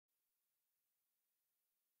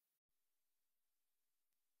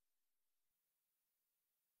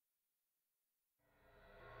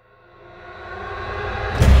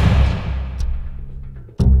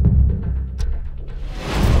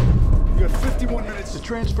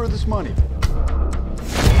transfer this money?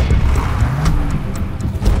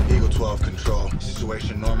 Eagle 12 control.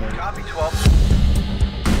 Situation normal. Copy 12.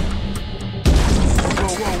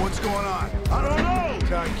 Whoa, what's going on? I don't know!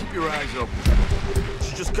 Ty, keep your eyes open.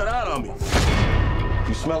 She just cut out on me.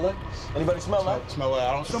 You smell that? Anybody smell that? Smell it.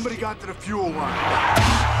 I don't. Somebody got to the fuel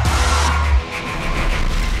line.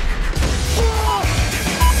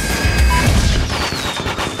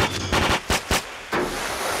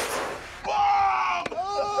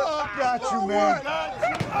 Got you, man.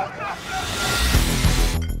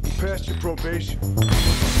 You passed your probation.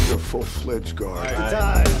 You're a full-fledged guard.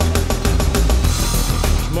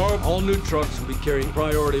 Tomorrow, all new trucks will be carrying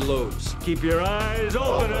priority loads. Keep your eyes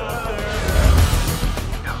open out there.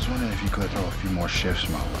 I was wondering if you could throw a few more shifts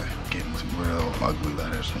my way. Getting some real ugly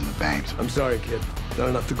letters from the banks. I'm sorry, kid. Not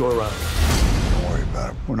enough to go around. Don't worry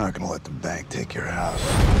about it. We're not going to let the bank take your house.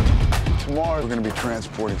 Tomorrow, we're going to be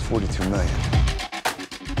transporting $42 million.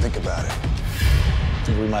 Think about it.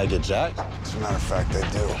 Think we might get jacked? As a matter of fact, I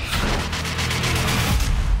do.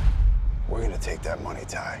 We're gonna take that money,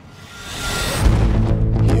 Ty.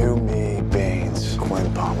 You, me, Baines,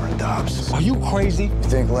 Quinn, Palmer, and Dobbs. Are you crazy? You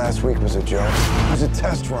think last week was a joke? It was a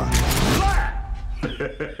test run.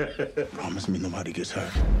 Promise me nobody gets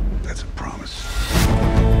hurt. That's a promise.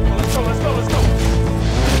 Let's go, let's go, let's go!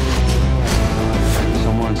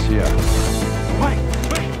 Someone's here. Wait!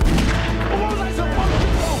 What was I supposed to do?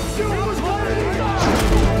 Dude, I was ready to go!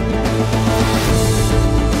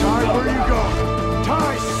 Ty, where you going?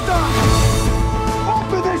 Ty, stop!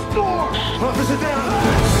 Open this door! Officer down!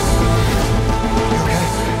 You okay?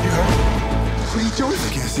 You hurt? What are you doing?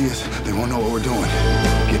 They can't see us. They won't know what we're doing.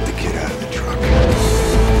 Get the kid out of the truck.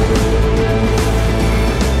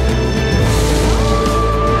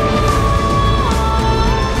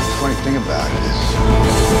 The funny thing about it is,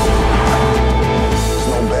 there's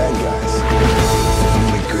no bad guys.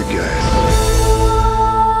 Only good guys.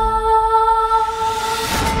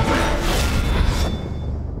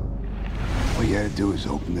 All you gotta do is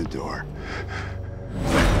open the door.